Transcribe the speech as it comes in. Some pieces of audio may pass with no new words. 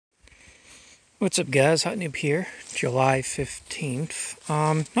What's up guys, Hot Noob here, July 15th.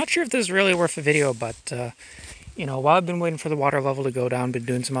 Not sure if this is really worth a video, but while I've been waiting for the water level to go down, been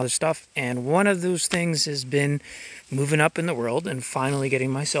doing some other stuff, and one of those things has been moving up in the world and finally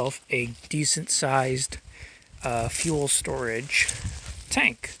getting myself a decent sized fuel storage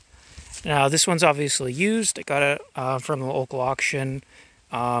tank. Now this one's obviously used. I got it from the local auction.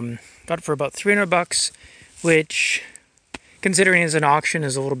 Got it for about 300 bucks, which, considering it's an auction,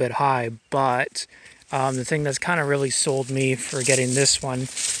 is a little bit high, but the thing that's kind of really sold me for getting this one,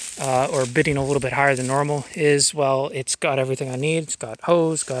 or bidding a little bit higher than normal, is, well, it's got everything I need. It's got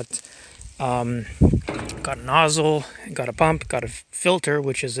hose, got a nozzle, got a pump, got a filter,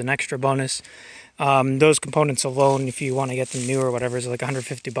 which is an extra bonus. Those components alone, if you want to get them new or whatever, is like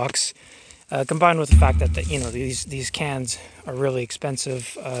 150 bucks. Combined with the fact that these cans are really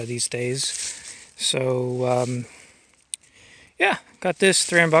expensive these days. So yeah, got this,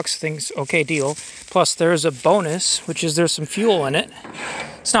 300 bucks, thing's okay deal. Plus there's a bonus, which is there's some fuel in it.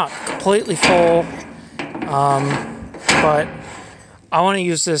 It's not completely full, but I want to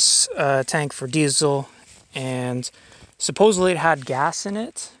use this tank for diesel, and supposedly it had gas in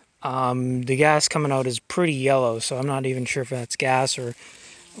it. The gas coming out is pretty yellow, so I'm not even sure if that's gas or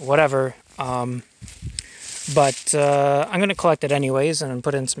whatever. But I'm going to collect it anyways and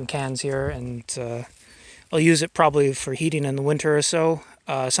put in some cans here, and I'll use it probably for heating in the winter or so,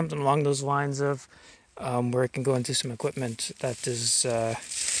 something along those lines of where it can go into some equipment that is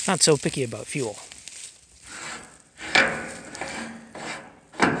not so picky about fuel.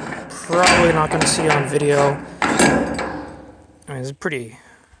 Probably not going to see on video. I mean, it's a pretty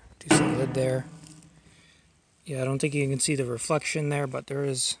decent lid there. Yeah, I don't think you can see the reflection there, but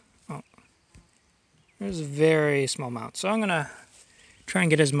there's a very small amount. So I'm going to try and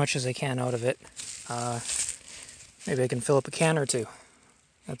get as much as I can out of it. Maybe I can fill up a can or two.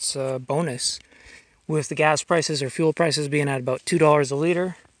 That's a bonus. With the gas prices or fuel prices being at about $2 a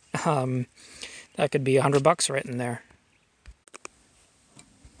liter, that could be 100 bucks right in there.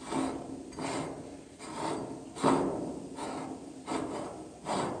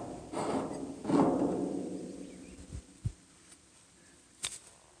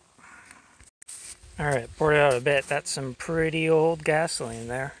 Alright, poured it out a bit. That's some pretty old gasoline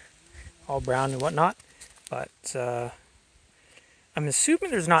there. All brown and whatnot. But I'm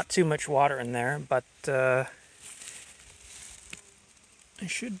assuming there's not too much water in there, but I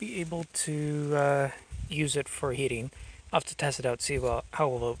should be able to use it for heating. I'll have to test it out, see how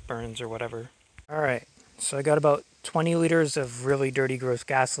well it burns or whatever. Alright, so I got about 20 liters of really dirty, gross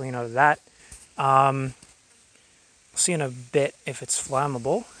gasoline out of that. We'll see in a bit if it's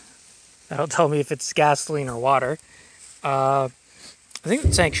flammable. That'll tell me if it's gasoline or water. I think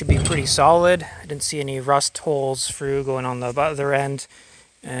the tank should be pretty solid. I didn't see any rust holes through going on the other end.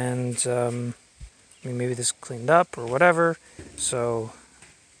 And I mean, maybe this cleaned up or whatever. So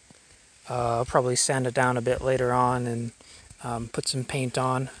I'll probably sand it down a bit later on and put some paint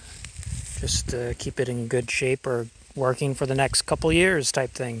on, just to keep it in good shape or working for the next couple years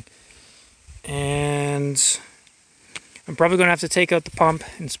type thing. And I'm probably going to have to take out the pump,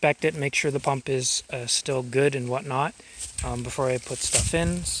 inspect it, make sure the pump is still good and whatnot before I put stuff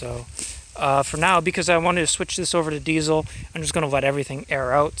in. So for now, because I wanted to switch this over to diesel, I'm just going to let everything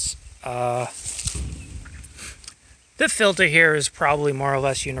air out. The filter here is probably more or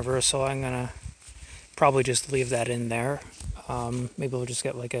less universal. I'm going to probably just leave that in there. Maybe we'll just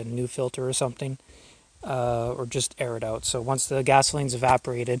get like a new filter or something, or just air it out. So once the gasoline's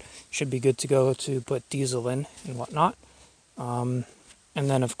evaporated, should be good to go to put diesel in and whatnot. And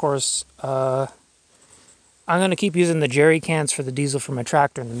then of course, I'm going to keep using the jerry cans for the diesel for my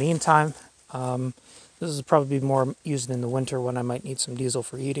tractor in the meantime. This is probably more used in the winter when I might need some diesel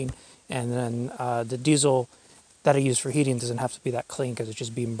for heating. And then the diesel that I use for heating doesn't have to be that clean because it's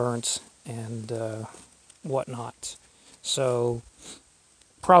just being burnt and whatnot. So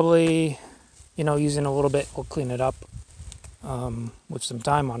probably, using a little bit will clean it up with some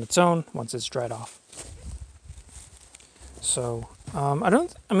time on its own once it's dried off. So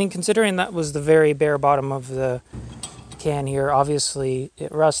considering that was the very bare bottom of the can here, obviously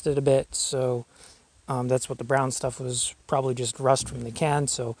it rusted a bit, so that's what the brown stuff was, probably just rust from the can.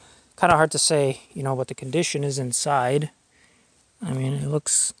 So kind of hard to say, what the condition is inside. I mean, it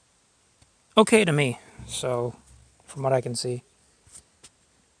looks okay to me, so from what I can see.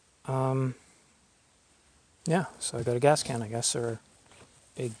 Yeah, so I got a gas can, I guess, or a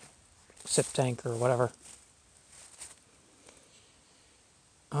big sip tank or whatever.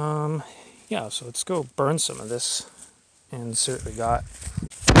 Yeah, so let's go burn some of this and see what we got.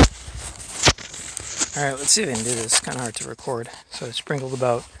 Alright, let's see if I can do this. It's kind of hard to record. So I sprinkled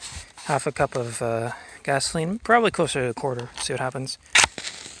about half a cup of gasoline, probably closer to a quarter. See what happens.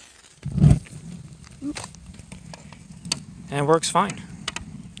 And it works fine.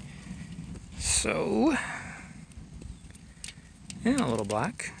 So, and a little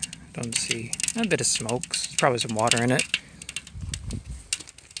black. Don't see a bit of smoke. There's probably some water in it.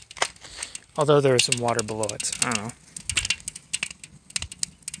 Although there is some water below it. So I don't know.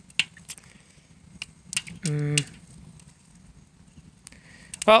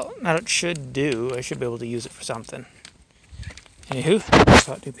 Well, that should do. I should be able to use it for something. Anywho,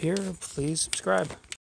 Scott Dupe here. Please subscribe.